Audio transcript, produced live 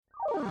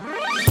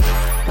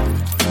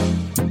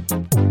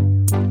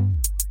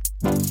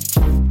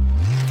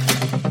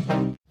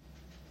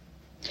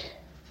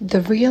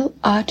the real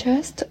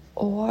artist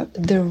or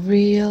the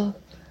real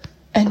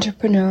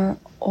entrepreneur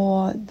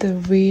or the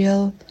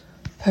real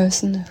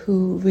person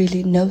who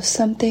really knows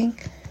something,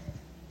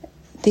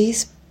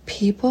 these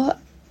people,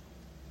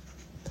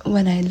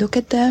 when I look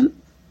at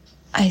them,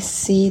 I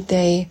see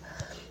they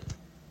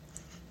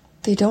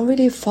don't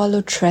really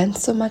follow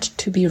trends so much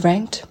to be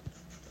ranked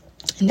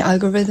in the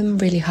algorithm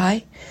really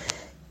high.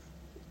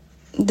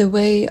 The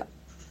way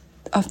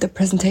of the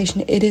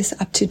presentation, it is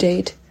up to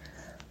date,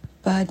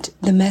 but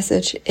the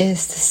message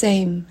is the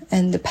same,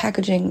 and the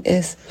packaging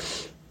is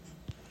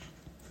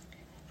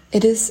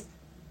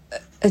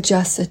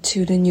adjusted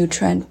to the new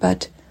trend,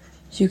 but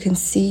you can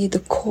see the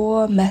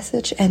core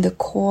message and the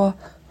core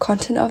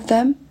content of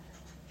them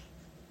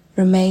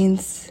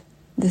remains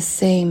the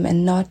same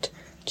and not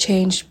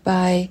changed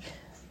by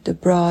the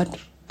broad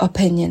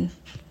opinion.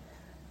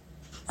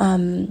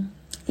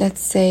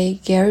 Let's say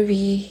Gary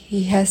Vee,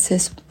 he has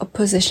his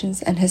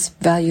positions and his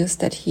values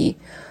that he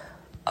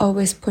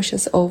always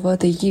pushes over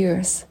the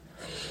years.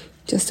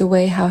 Just the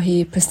way how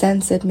he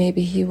presents it,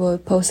 maybe he will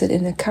post it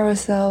in a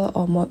carousel,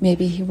 or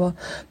maybe he will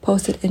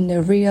post it in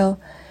the reel.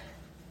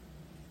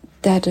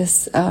 That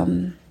is,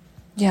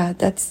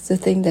 that's the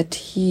thing that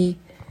he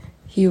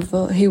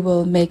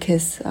will make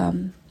his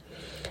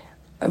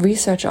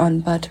research on,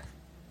 but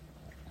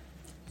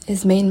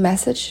his main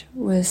message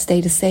will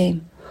stay the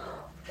same.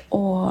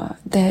 Or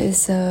there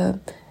is a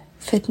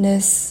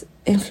fitness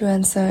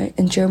influencer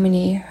in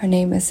Germany. Her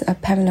name is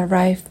Pamela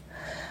Reif.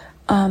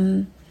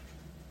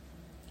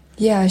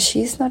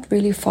 She's not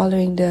really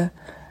following the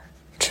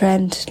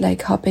trend,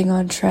 like hopping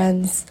on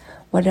trends,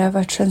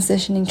 whatever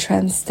transitioning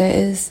trends there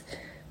is.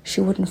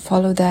 She wouldn't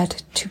follow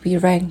that to be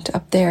ranked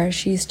up there.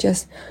 She's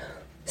just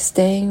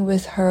staying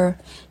with her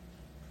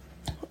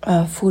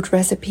food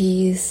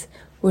recipes,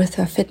 with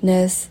her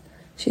fitness.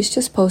 She's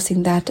just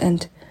posting that,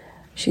 and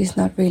she's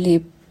not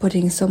really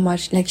putting so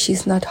much, like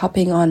she's not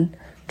hopping on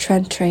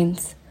trend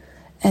trains.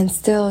 And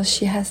still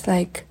she has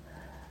like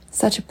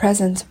such a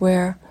presence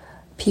where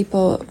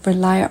people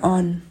rely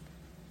on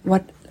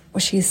what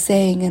she's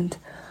saying and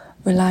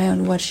rely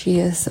on what she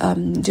is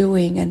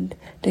doing, and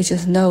they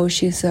just know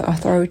she's an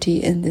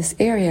authority in this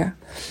area.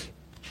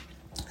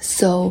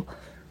 So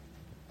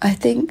I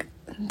think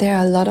there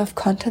are a lot of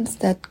contents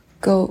that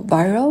go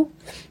viral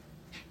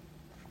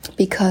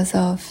because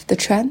of the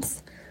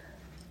trends,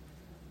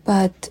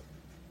 but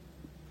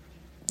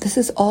this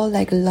is all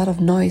like a lot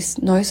of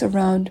noise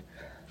around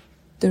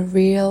the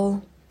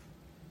real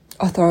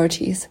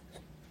authorities,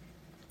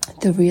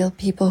 the real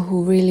people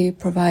who really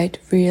provide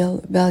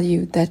real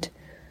value, that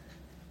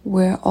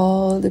where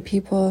all the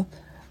people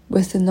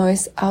with the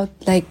noise out,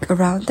 like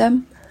around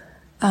them,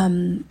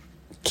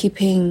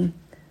 keeping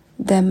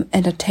them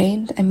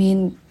entertained. I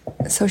mean,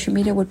 social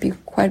media would be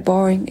quite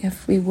boring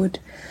if we would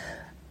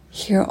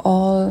hear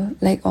all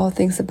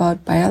things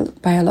about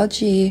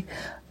biology,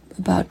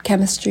 about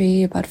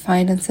chemistry, about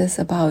finances,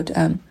 about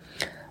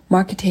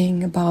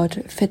marketing, about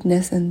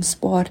fitness and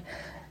sport.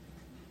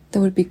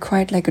 There would be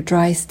quite like a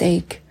dry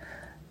steak.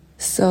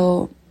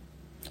 So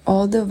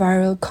all the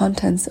viral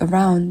contents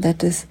around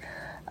that is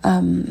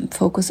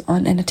focus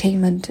on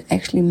entertainment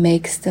actually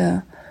makes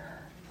the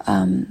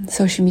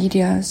social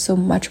media so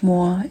much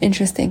more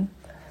interesting.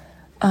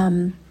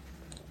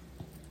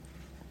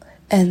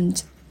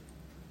 And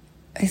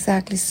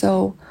exactly,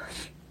 so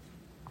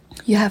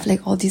you have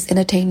like all these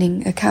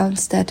entertaining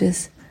accounts that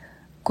is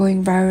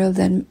going viral,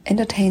 then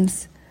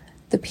entertains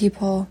the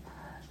people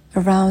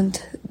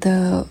around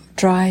the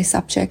dry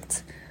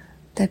subjects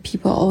that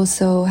people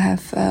also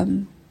have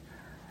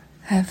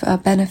a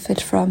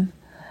benefit from.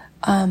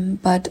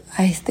 But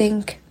I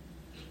think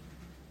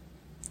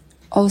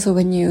also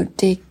when you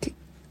dig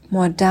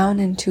more down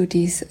into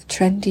these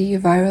trendy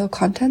viral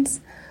contents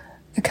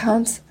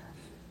accounts,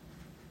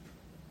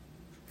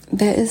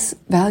 there is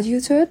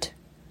value to it,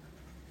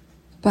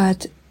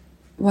 but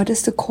what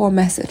is the core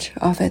message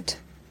of it?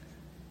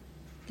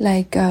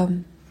 Like, there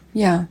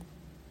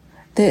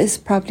is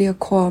probably a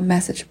core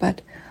message,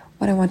 but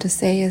what I want to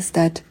say is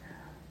that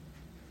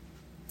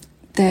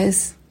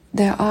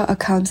there are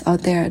accounts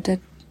out there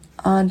that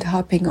aren't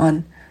hopping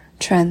on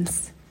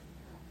trends,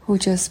 who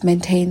just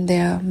maintain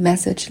their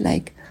message,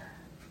 like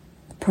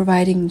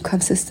providing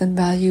consistent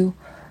value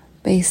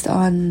based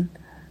on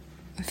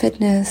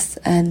fitness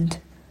and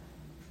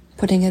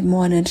putting it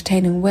more in an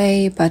entertaining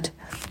way, but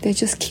they're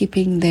just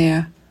keeping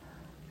their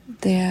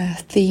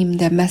theme,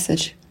 their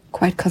message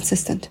quite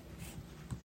consistent.